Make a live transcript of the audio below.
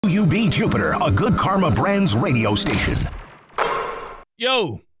UB Jupiter, a Good Karma Brands radio station.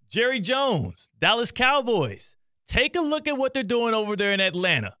 Yo, Jerry Jones, Dallas Cowboys. Take a look at what they're doing over there in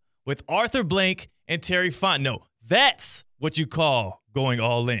Atlanta with Arthur Blank and Terry Fontenot. That's what you call going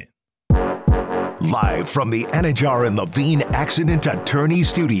all in. Live from the Anajar and Levine Accident Attorney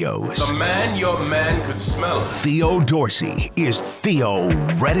Studios. The man your man could smell. Theo Dorsey is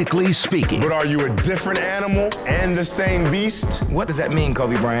theoretically speaking. But are you a different animal and the same beast? What does that mean,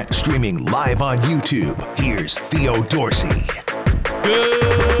 Kobe Bryant? Streaming live on YouTube, here's Theo Dorsey.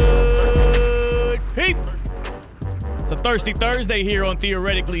 Good people. It's a Thirsty Thursday here on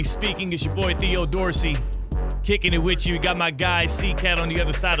Theoretically Speaking. It's your boy Theo Dorsey. Kicking it with you. Got my guy C-Cat on the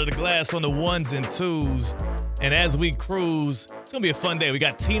other side of the glass on the ones and twos. And as we cruise, it's going to be a fun day. We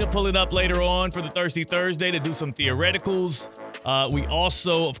got Tina pulling up later on for the Thirsty Thursday to do some theoreticals. We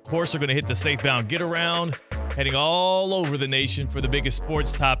also, of course, are going to hit the Safebound Get Around, heading all over the nation for the biggest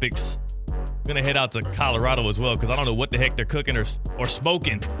sports topics. Going to head out to Colorado as well because I don't know what the heck they're cooking or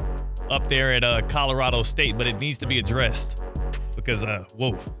smoking up there at Colorado State, but it needs to be addressed because,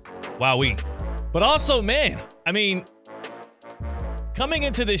 whoa, wowee. But also, man, I mean, coming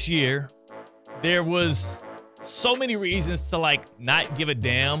into this year, there was so many reasons to, like, not give a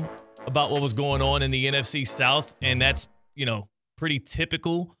damn about what was going on in the NFC South, and that's, you know, pretty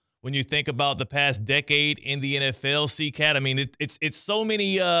typical when you think about the past decade in the NFL, C-Cat. I mean, it's so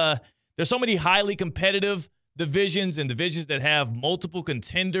many there's so many highly competitive divisions and divisions that have multiple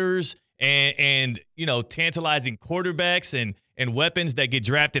contenders and you know, tantalizing quarterbacks and weapons that get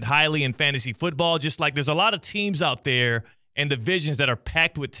drafted highly in fantasy football. Just like there's a lot of teams out there and divisions that are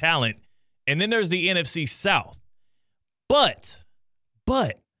packed with talent. And then there's the NFC South. But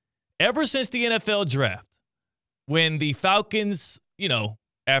ever since the NFL draft, when the Falcons, you know,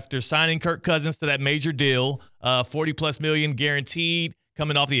 after signing Kirk Cousins to that major deal, $40+ million guaranteed,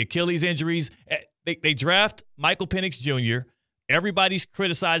 coming off the Achilles injuries, they draft Michael Penix Jr., everybody's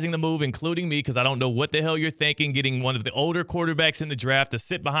criticizing the move, including me, because I don't know what the hell you're thinking, getting one of the older quarterbacks in the draft to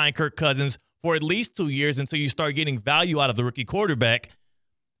sit behind Kirk Cousins for at least 2 years until you start getting value out of the rookie quarterback.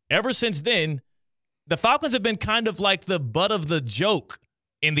 Ever since then, the Falcons have been kind of like the butt of the joke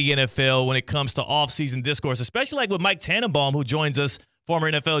in the NFL when it comes to offseason discourse, especially like with Mike Tannenbaum, who joins us,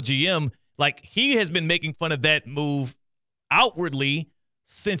 former NFL GM. Like, he has been making fun of that move outwardly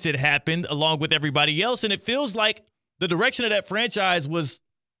since it happened, along with everybody else, and it feels like the direction of that franchise was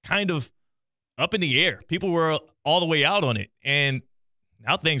kind of up in the air. People were all the way out on it, and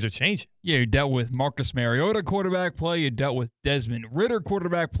now things are changing. Yeah, you dealt with Marcus Mariota quarterback play. You dealt with Desmond Ridder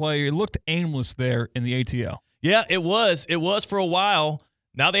quarterback play. It looked aimless there in the ATL. Yeah, it was. It was for a while.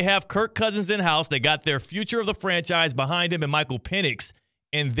 Now they have Kirk Cousins in-house. They got their future of the franchise behind him and Michael Penix.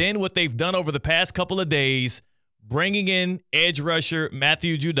 And then what they've done over the past couple of days, bringing in edge rusher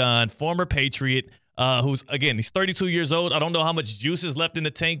Matthew Judon, former Patriot, who's, again, he's 32 years old. I don't know how much juice is left in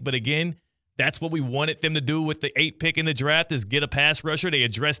the tank, but again, that's what we wanted them to do with the 8th pick in the draft, is get a pass rusher. They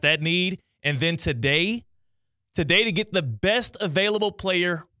addressed that need. And then today to get the best available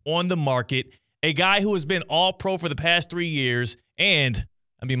player on the market, a guy who has been all-pro for the past 3 years, and,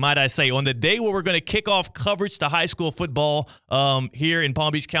 I mean, might I say, on the day where we're going to kick off coverage to high school football here in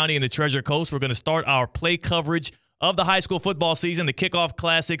Palm Beach County in the Treasure Coast, we're going to start our play coverage of the high school football season, the kickoff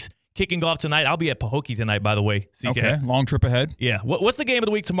classics. Kicking off tonight. I'll be at Pahokee tonight, by the way. CK. Okay, long trip ahead. Yeah. What's the game of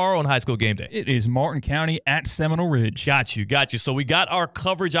the week tomorrow on high school game day? It is Martin County at Seminole Ridge. Got you. So we got our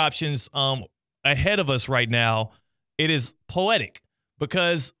coverage options ahead of us right now. It is poetic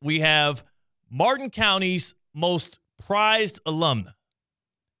because we have Martin County's most prized alumna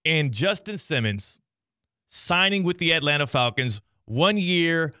and Justin Simmons signing with the Atlanta Falcons, 1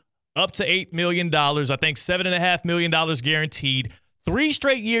 year, up to $8 million. I think $7.5 million guaranteed. 3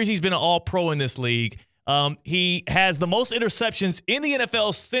 straight years he's been an all-pro in this league. He has the most interceptions in the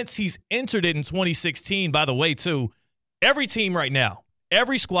NFL since he's entered it in 2016, by the way, too. Every team right now,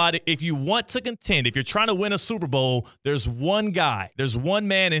 every squad, if you want to contend, if you're trying to win a Super Bowl, there's one guy, there's one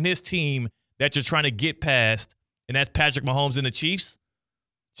man in his team that you're trying to get past, and that's Patrick Mahomes and the Chiefs.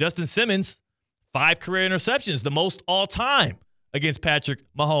 Justin Simmons, 5 career interceptions, the most all-time against Patrick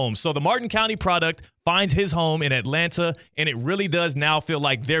Mahomes. So the Martin County product finds his home in Atlanta, and it really does now feel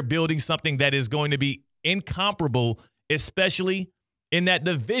like they're building something that is going to be incomparable, especially in that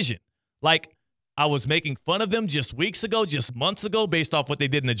division. Like, I was making fun of them just weeks ago, just months ago, based off what they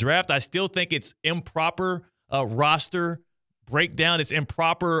did in the draft. I still think it's improper roster breakdown. It's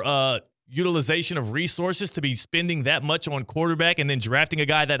improper utilization of resources to be spending that much on quarterback and then drafting a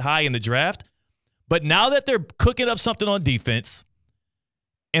guy that high in the draft. But now that they're cooking up something on defense,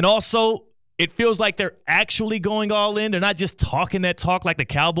 and also it feels like they're actually going all in. They're not just talking that talk like the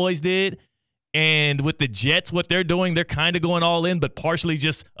Cowboys did. And with the Jets, what they're doing, they're kind of going all in, but partially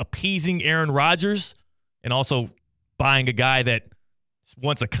just appeasing Aaron Rodgers and also buying a guy that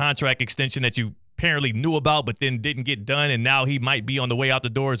wants a contract extension that you apparently knew about but then didn't get done, and now he might be on the way out the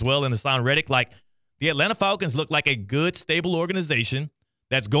door as well in Hassan Reddick. Like, the Atlanta Falcons look like a good, stable organization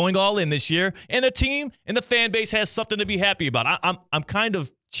that's going all in this year, and the team and the fan base has something to be happy about. I'm kind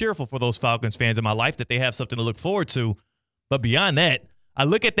of cheerful for those Falcons fans in my life that they have something to look forward to. But beyond that, I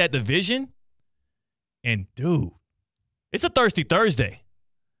look at that division, and, dude, it's a thirsty Thursday.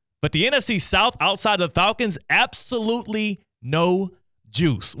 But the NFC South outside of the Falcons, absolutely no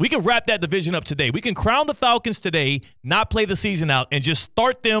juice. We can wrap that division up today. We can crown the Falcons today, not play the season out, and just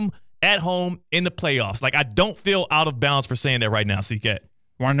start them at home in the playoffs. Like, I don't feel out of bounds for saying that right now, CK.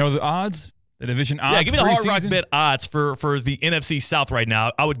 Want to know the odds? The division odds? Yeah, give me the Hard Rock Bet odds for the NFC South right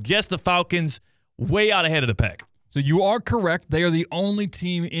now. I would guess the Falcons way out ahead of the pack. So you are correct. They are the only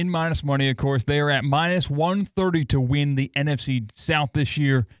team in minus money, of course. They are at minus 130 to win the NFC South this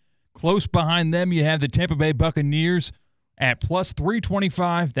year. Close behind them, you have the Tampa Bay Buccaneers at plus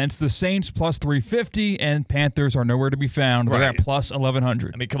 325. That's the Saints plus 350, and Panthers are nowhere to be found. They're at plus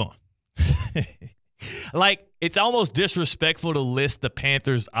 1,100. I mean, come on. Like, it's almost disrespectful to list the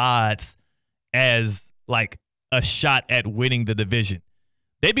Panthers' odds as, like, a shot at winning the division.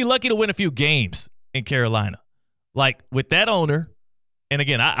 They'd be lucky to win a few games in Carolina. Like, with that owner, and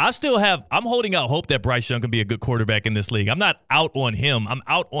again, I'm holding out hope that Bryce Young can be a good quarterback in this league. I'm not out on him. I'm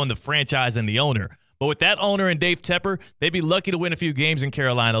out on the franchise and the owner. But with that owner and Dave Tepper, they'd be lucky to win a few games in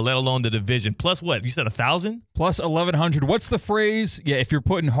Carolina, let alone the division. Plus what? You said 1,000? Plus 1,100. What's the phrase? Yeah, if you're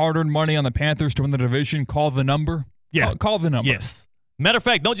putting hard-earned money on the Panthers to win the division, call the number. Yeah. Call the number. Yes. Matter of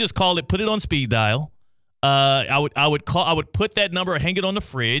fact, don't just call it. Put it on speed dial. I would put that number, hang it on the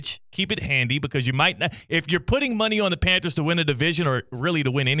fridge, keep it handy, because you might not, if you're putting money on the Panthers to win a division or really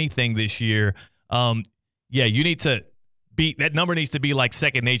to win anything this year, you need to be, that number needs to be like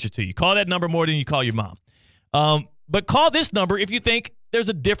second nature to you. Call that number more than you call your mom. But call this number if you think there's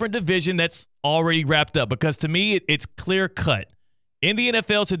a different division that's already wrapped up, because to me, it's clear cut. In the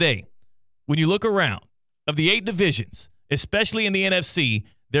NFL today, when you look around, of the 8 divisions, especially in the NFC,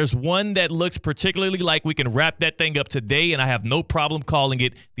 there's one that looks particularly like we can wrap that thing up today, and I have no problem calling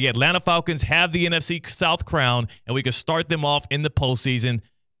it. The Atlanta Falcons have the NFC South crown, and we can start them off in the postseason.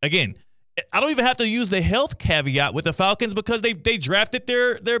 Again, I don't even have to use the health caveat with the Falcons, because they drafted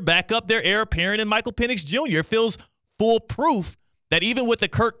their backup, their heir apparent, in Michael Penix Jr. It feels foolproof that even with the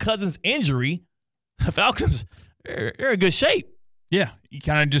Kirk Cousins injury, the Falcons are in good shape. Yeah, you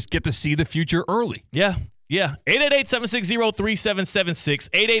kind of just get to see the future early. Yeah. 888-760-3776.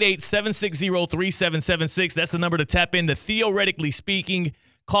 888-760-3776. That's the number to tap into. Theoretically speaking,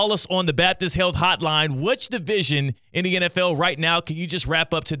 call us on the Baptist Health Hotline. Which division in the NFL right now can you just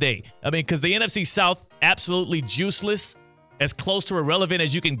wrap up today? I mean, because the NFC South, absolutely juiceless, as close to irrelevant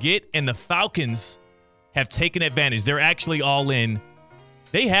as you can get, and the Falcons have taken advantage. They're actually all in.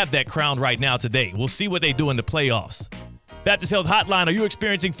 They have that crown right now today. We'll see what they do in the playoffs. Baptist Health Hotline, are you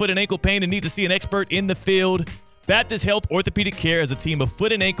experiencing foot and ankle pain and need to see an expert in the field? Baptist Health Orthopedic Care is a team of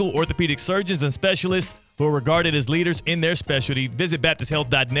foot and ankle orthopedic surgeons and specialists who are regarded as leaders in their specialty. Visit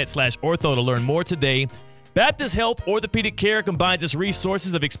baptisthealth.net/ortho to learn more today. Baptist Health Orthopedic Care combines its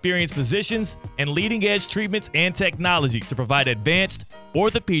resources of experienced physicians and leading-edge treatments and technology to provide advanced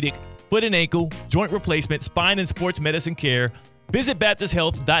orthopedic, foot and ankle, joint replacement, spine, and sports medicine care. Visit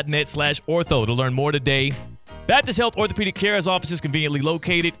baptisthealth.net/ortho to learn more today. Baptist Health Orthopedic Care has offices conveniently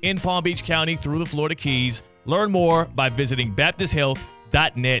located in Palm Beach County through the Florida Keys. Learn more by visiting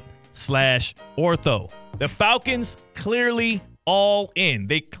baptisthealth.net/ortho. The Falcons clearly all in.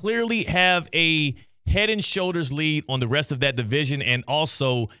 They clearly have a head and shoulders lead on the rest of that division, and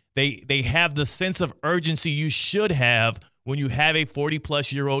also they have the sense of urgency you should have when you have a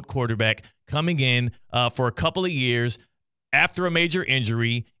 40-plus-year-old quarterback coming in for a couple of years after a major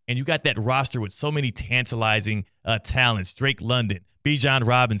injury, and you got that roster with so many tantalizing talents: Drake London, Bijan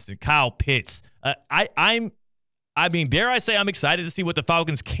Robinson, Kyle Pitts. I mean, dare I say I'm excited to see what the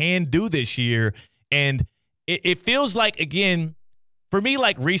Falcons can do this year. And it feels like, again, for me,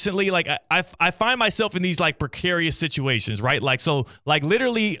 like recently, like I find myself in these like precarious situations, right? Like, so like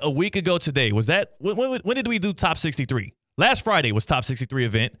literally a week ago today, was that, when did we do Top 63? Last Friday was Top 63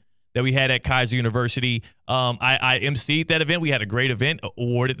 event that we had at Kaiser University. I emceed that event. We had a great event,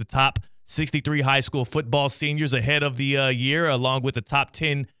 awarded the top 63 high school football seniors ahead of the year, along with the top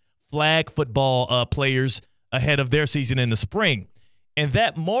 10 flag football players ahead of their season in the spring. And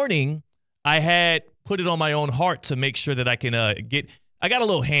that morning, I had put it on my own heart to make sure that I can I got a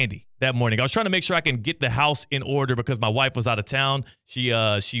little handy. that morning. I was trying to make sure I can get the house in order because my wife was out of town. She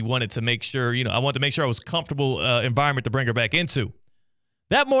wanted to make sure, I wanted to make sure I was comfortable environment to bring her back into.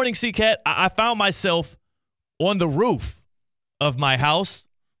 That morning, C-Cat, I found myself on the roof of my house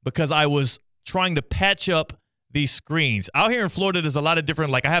because I was trying to patch up these screens. Out here in Florida, there's a lot of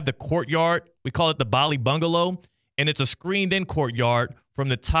different, like I have the courtyard. We call it the Bali Bungalow, and it's a screened-in courtyard from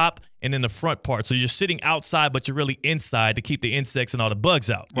the top and then the front part. So you're sitting outside, but you're really inside to keep the insects and all the bugs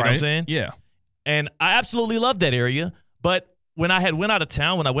out. You know what I'm saying? Yeah. And I absolutely love that area. But when I went out of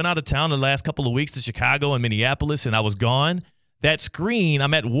town the last couple of weeks to Chicago and Minneapolis and I was gone, that screen,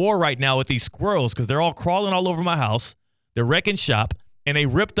 I'm at war right now with these squirrels because they're all crawling all over my house. They're wrecking shop, and they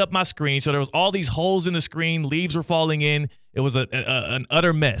ripped up my screen. So there was all these holes in the screen. Leaves were falling in. It was an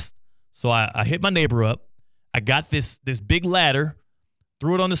utter mess. So I hit my neighbor up. I got this big ladder,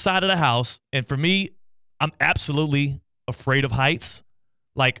 threw it on the side of the house. And for me, I'm absolutely afraid of heights.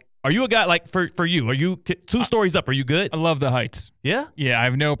 Like, are you a guy, like, for you, are you 2 stories up? Are you good? I love the heights. Yeah? Yeah, I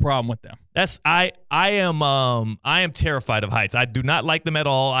have no problem with them. I am terrified of heights. I do not like them at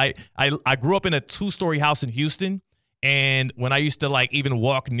all. I grew up in a 2-story house in Houston, and when I used to, like, even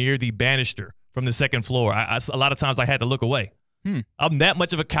walk near the banister from the 2nd floor, a lot of times I had to look away. I'm that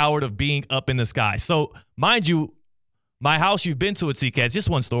much of a coward of being up in the sky. So, mind you, my house, you've been to it, C-Cat, it's just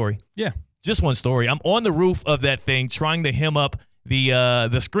 1 story. Yeah. Just 1 story. I'm on the roof of that thing trying to hem up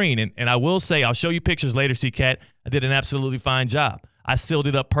the screen. And I will say, I'll show you pictures later, C-Cat. I did an absolutely fine job. I sealed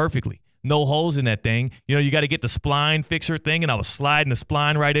it up perfectly. No holes in that thing. You got to get the spline fixer thing, and I was sliding the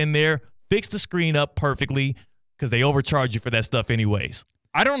spline right in there. Fixed the screen up perfectly because they overcharge you for that stuff anyways.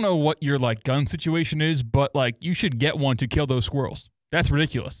 I don't know what your, like, gun situation is, but, like, you should get one to kill those squirrels. That's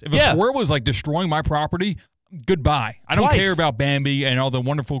ridiculous. If a squirrel was, like, destroying my property, goodbye. I don't care about Bambi and all the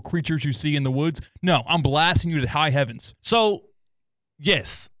wonderful creatures you see in the woods. No, I'm blasting you to high heavens. So,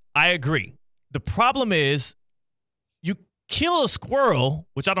 yes, I agree. The problem is you kill a squirrel,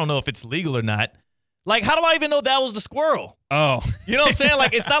 which I don't know if it's legal or not. Like, how do I even know that was the squirrel? Oh. You know what I'm saying?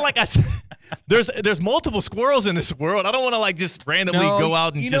 Like, it's not like there's multiple squirrels in this world. I don't want to, like, just randomly go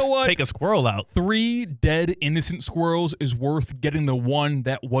out and just take a squirrel out. 3 dead innocent squirrels is worth getting the one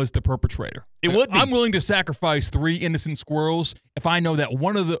that was the perpetrator. It would be. I'm willing to sacrifice 3 innocent squirrels if I know that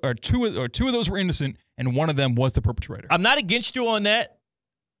one of the or two of those were innocent and one of them was the perpetrator. I'm not against you on that.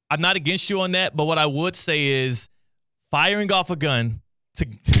 But what I would say is firing off a gun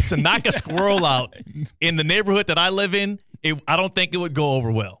to knock a squirrel out in the neighborhood that I live in, I don't think it would go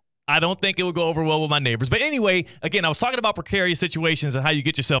over well. I don't think it would go over well with my neighbors. But anyway, again, I was talking about precarious situations and how you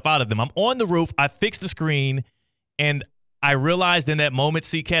get yourself out of them. I'm on the roof. I fixed the screen, and I realized in that moment,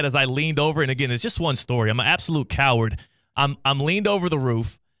 C-Cat, as I leaned over, and again, it's just 1 story. I'm an absolute coward. I'm leaned over the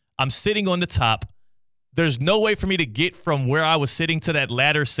roof. I'm sitting on the top. There's no way for me to get from where I was sitting to that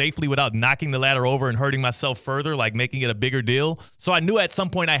ladder safely without knocking the ladder over and hurting myself further, like making it a bigger deal. So I knew at some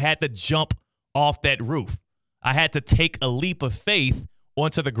point I had to jump off that roof. I had to take a leap of faith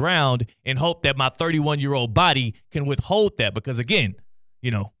onto the ground and hope that my 31-year-old body can withhold that because, again,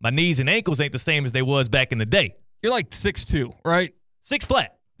 my knees and ankles ain't the same as they was back in the day. You're like 6'2", right? 6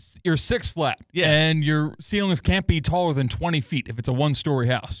 flat. You're 6 flat. Yeah. And your ceilings can't be taller than 20 feet if it's a 1-story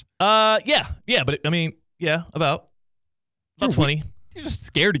house. Yeah. But I mean, yeah, about 20. You're just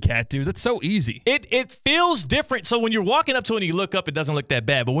scared of cat, dude. That's so easy. It feels different. So when you're walking up to it and you look up, it doesn't look that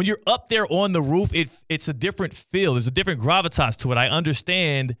bad. But when you're up there on the roof, it's a different feel. There's a different gravitas to it. I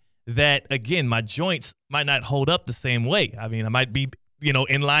understand that, again, my joints might not hold up the same way. I mean, I might be,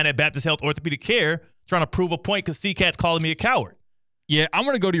 in line at Baptist Health Orthopedic Care trying to prove a point because C-Cat's calling me a coward. Yeah, I'm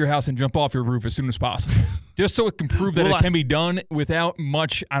going to go to your house and jump off your roof as soon as possible. Just so it can prove that it can be done without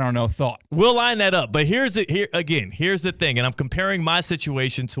much, thought. We'll line that up. But here's the thing, and I'm comparing my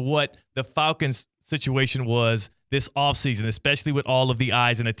situation to what the Falcons' situation was this offseason, especially with all of the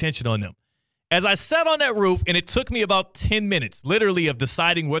eyes and attention on them. As I sat on that roof, and it took me about 10 minutes, literally, of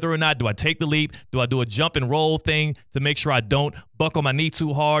deciding whether or not do I take the leap, do I do a jump and roll thing to make sure I don't buckle my knee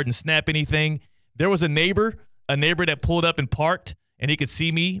too hard and snap anything. There was a neighbor that pulled up and parked, and he could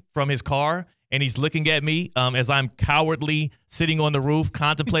see me from his car, and he's looking at me as I'm cowardly sitting on the roof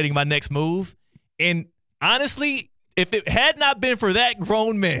contemplating my next move. And honestly, if it had not been for that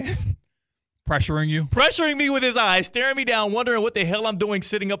grown man pressuring me with his eyes, staring me down, wondering what the hell I'm doing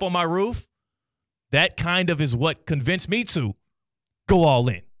sitting up on my roof, that kind of is what convinced me to go all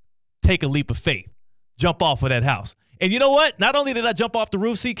in, take a leap of faith, jump off of that house. And you know what? Not only did I jump off the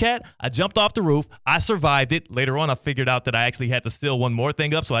roof, C-Cat, I jumped off the roof. I survived it. Later on, I figured out that I actually had to seal one more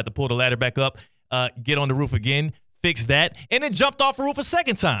thing up, so I had to pull the ladder back up, get on the roof again, fix that, and then jumped off the roof a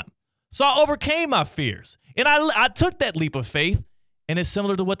second time. So I overcame my fears. And I took that leap of faith, and it's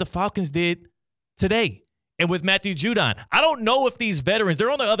similar to what the Falcons did today. And with Matthew Judon, I don't know if these veterans, they're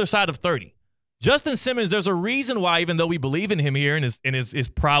on the other side of 30. Justin Simmons, there's a reason why, even though we believe in him here and his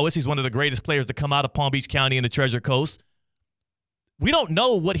prowess, he's one of the greatest players to come out of Palm Beach County and the Treasure Coast. We don't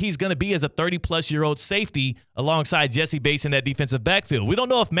know what he's going to be as a 30-plus-year-old safety alongside Jesse Bates in that defensive backfield. We don't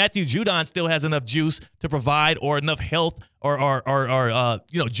know if Matthew Judon still has enough juice to provide or enough health or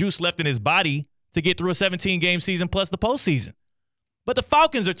juice left in his body to get through a 17-game season plus the postseason. But the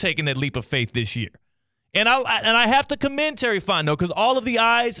Falcons are taking that leap of faith this year. And I have to commend Terry Fontenot because all of the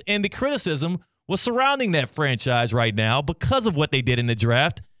eyes and the criticism was surrounding that franchise right now because of what they did in the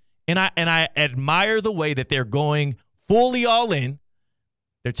draft. And I admire the way that they're going fully all in.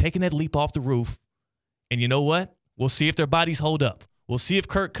 They're taking that leap off the roof. And you know what? We'll see if their bodies hold up. We'll see if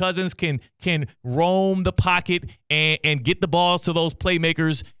Kirk Cousins can roam the pocket and get the balls to those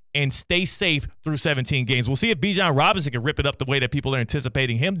playmakers and stay safe through 17 games. We'll see if Bijan Robinson can rip it up the way that people are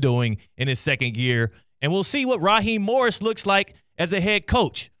anticipating him doing in his second year. And we'll see what Raheem Morris looks like as a head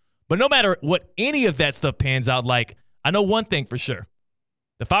coach. But no matter what any of that stuff pans out like, I know one thing for sure.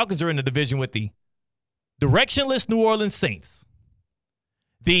 The Falcons are in the division with the directionless New Orleans Saints.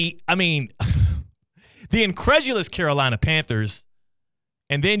 The incredulous Carolina Panthers,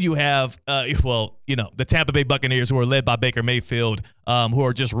 and then you have, the Tampa Bay Buccaneers who are led by Baker Mayfield, who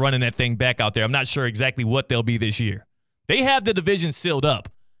are just running that thing back out there. I'm not sure exactly what they'll be this year. They have the division sealed up,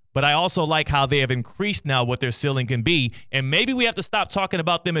 but I also like how they have increased now what their ceiling can be, and maybe we have to stop talking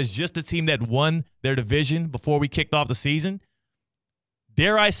about them as just a team that won their division before we kicked off the season.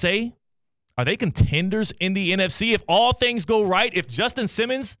 Dare I say, are they contenders in the NFC if all things go right? If Justin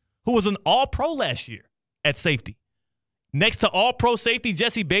Simmons, who was an all-pro last year at safety, next to all-pro safety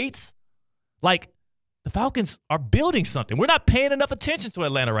Jesse Bates, the Falcons are building something. We're not paying enough attention to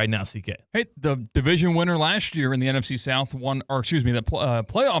Atlanta right now, CK. Hey, the division winner last year in the NFC South the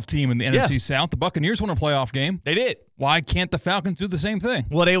playoff team in the NFC South, the Buccaneers won a playoff game. They did. Why can't the Falcons do the same thing?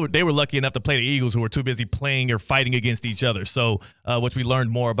 Well, they were lucky enough to play the Eagles, who were too busy playing or fighting against each other. So, which we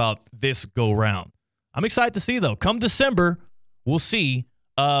learned more about this go-round. I'm excited to see, though. Come December, we'll see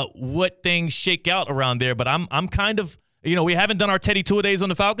what things shake out around there. But I'm kind of, we haven't done our Teddy Two-A-Days on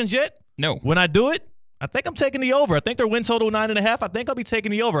the Falcons yet. No. When I do it, I think I'm taking the over. I think their win total 9.5. I think I'll be taking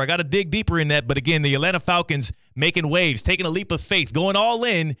the over. I got to dig deeper in that. But again, the Atlanta Falcons making waves, taking a leap of faith, going all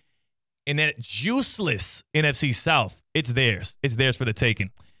in that juiceless NFC South. It's theirs. It's theirs for the taking.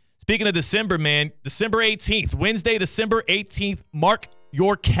 Speaking of December, man, December 18th, Wednesday, December 18th, mark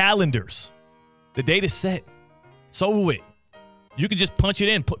your calendars. The date is set. It's over with. You can just punch it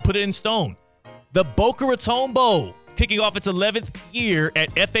in, put it in stone. The Boca Raton Bowl, kicking off its 11th year at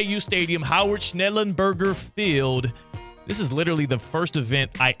FAU Stadium, Howard Schnellenberger Field. This is literally the first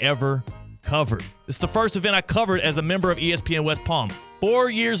event I ever covered. It's the first event I covered as a member of ESPN West Palm. 4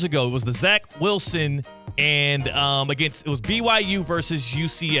 years ago, it was the Zach Wilson and it was BYU versus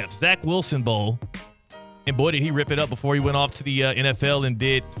UCF, Zach Wilson Bowl. And boy, did he rip it up before he went off to the NFL and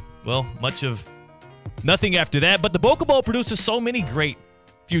did, much of nothing after that. But the Boca Bowl produces so many great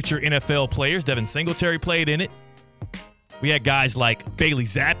future NFL players. Devin Singletary played in it. We had guys like Bailey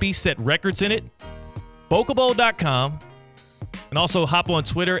Zappi set records in it. BocaBowl.com. And also hop on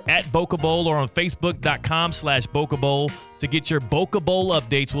Twitter at Boca Bowl or on Facebook.com/Boca Bowl to get your Boca Bowl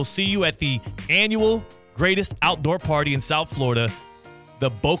updates. We'll see you at the annual greatest outdoor party in South Florida, the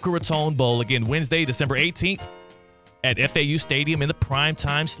Boca Raton Bowl. Again, Wednesday, December 18th at FAU Stadium in the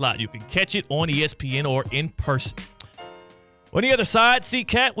primetime slot. You can catch it on ESPN or in person. On the other side,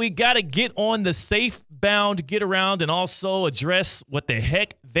 C-Cat, we got to get on the safe-bound get-around and also address what the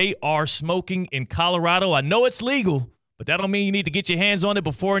heck they are smoking in Colorado. I know it's legal, but that don't mean you need to get your hands on it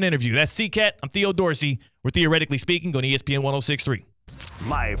before an interview. That's C-Cat. I'm Theo Dorsey. We're Theoretically Speaking on ESPN 106.3.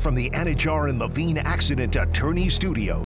 Live from the Anajar and Levine Accident Attorney Studio.